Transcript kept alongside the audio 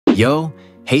Yo,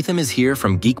 Hatham is here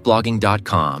from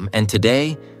GeekBlooging.com, and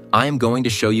today I am going to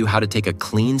show you how to take a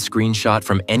clean screenshot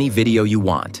from any video you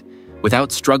want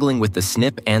without struggling with the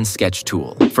snip and sketch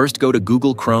tool. First, go to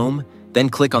Google Chrome, then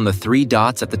click on the 3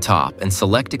 dots at the top and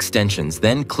select extensions,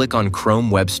 then click on Chrome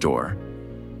Web Store.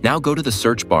 Now go to the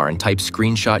search bar and type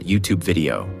screenshot YouTube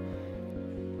video.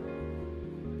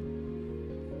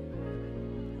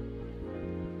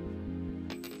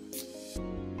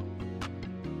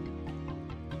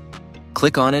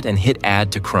 Click on it and hit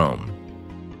Add to Chrome.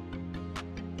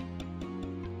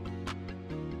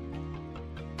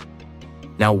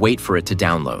 Now wait for it to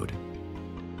download.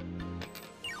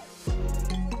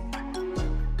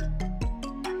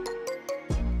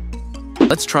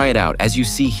 Let's try it out. As you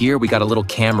see here, we got a little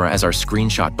camera as our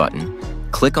screenshot button.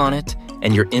 Click on it,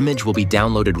 and your image will be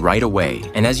downloaded right away.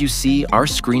 And as you see, our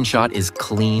screenshot is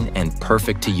clean and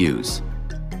perfect to use.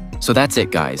 So that's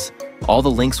it, guys. All the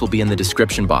links will be in the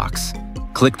description box.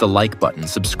 Click the like button,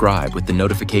 subscribe with the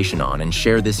notification on, and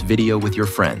share this video with your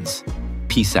friends.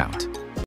 Peace out.